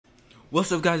What's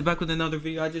up, guys? Back with another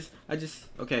video.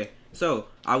 Okay. So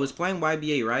I was playing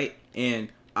YBA, right?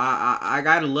 And I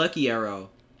got a lucky arrow,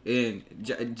 and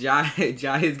Jai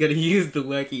is gonna use the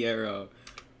lucky arrow.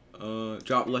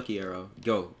 Drop lucky arrow.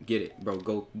 Go get it, bro.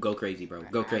 Go crazy, bro.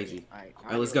 Go crazy.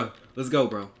 Alright, let's go. Let's go,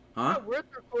 bro. Huh? Worth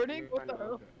recording? What the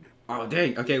hell? Oh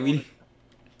dang. Okay, we.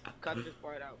 Cut this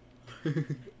part out.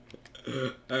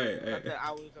 Alright. After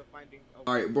hours of finding.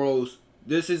 Alright, bros.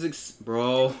 This is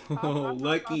bro.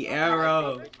 Lucky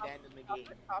arrow.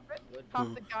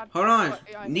 Hold on.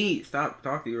 Neat. Stop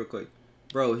talking real quick.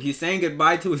 Bro, he's saying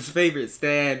goodbye to his favorite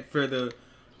stand for the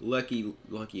lucky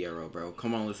arrow, bro.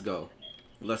 Come on, let's go.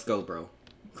 Let's go, bro.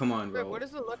 Come on, bro. What does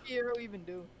the lucky arrow even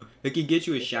do? It can get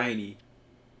you a shiny.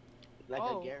 Like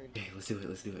a guarantee. Hey, let's do it.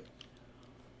 Let's do it.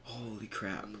 Holy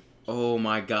crap. Oh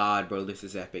my god, bro. This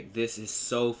is epic. This is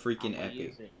so freaking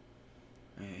epic.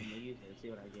 Hey.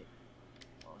 See what I get.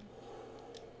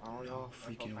 No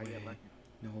freaking way.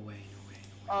 No way.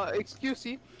 Excuse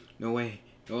me. No way,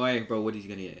 bro. What is he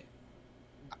gonna get?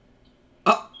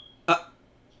 Oh,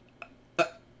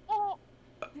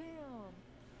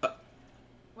 damn.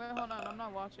 Wait, hold on. I'm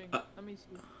not watching. Let me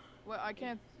see. Wait, I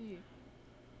can't see.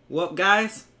 Well,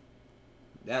 guys,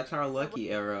 that's our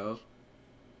lucky arrow.